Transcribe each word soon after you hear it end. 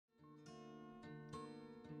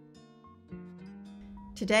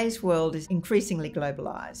Today's world is increasingly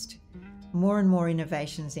globalised. More and more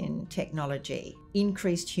innovations in technology,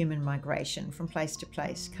 increased human migration from place to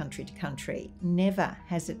place, country to country. Never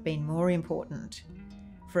has it been more important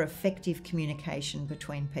for effective communication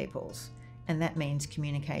between peoples. And that means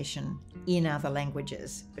communication in other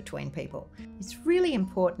languages between people. It's really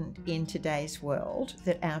important in today's world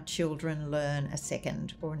that our children learn a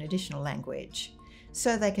second or an additional language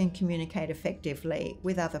so they can communicate effectively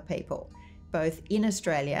with other people, both in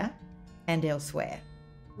Australia and elsewhere.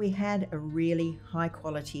 We had a really high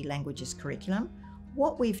quality languages curriculum.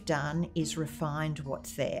 What we've done is refined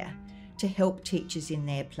what's there to help teachers in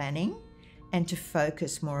their planning and to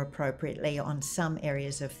focus more appropriately on some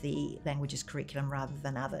areas of the languages curriculum rather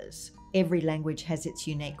than others. Every language has its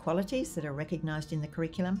unique qualities that are recognised in the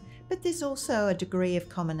curriculum, but there's also a degree of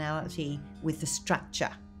commonality with the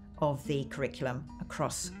structure of the curriculum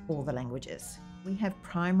across all the languages. We have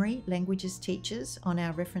primary languages teachers on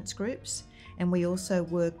our reference groups, and we also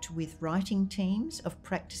worked with writing teams of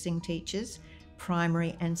practicing teachers,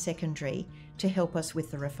 primary and secondary, to help us with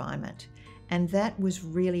the refinement. And that was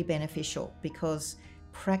really beneficial because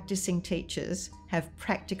practicing teachers have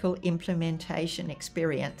practical implementation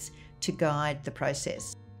experience to guide the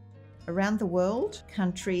process. Around the world,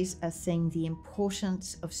 countries are seeing the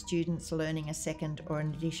importance of students learning a second or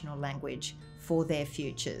an additional language for their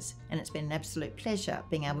futures, and it's been an absolute pleasure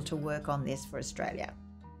being able to work on this for Australia.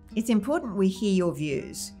 It's important we hear your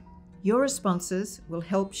views. Your responses will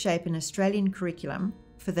help shape an Australian curriculum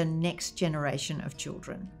for the next generation of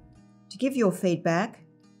children. To give your feedback,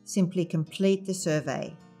 simply complete the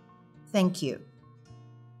survey. Thank you.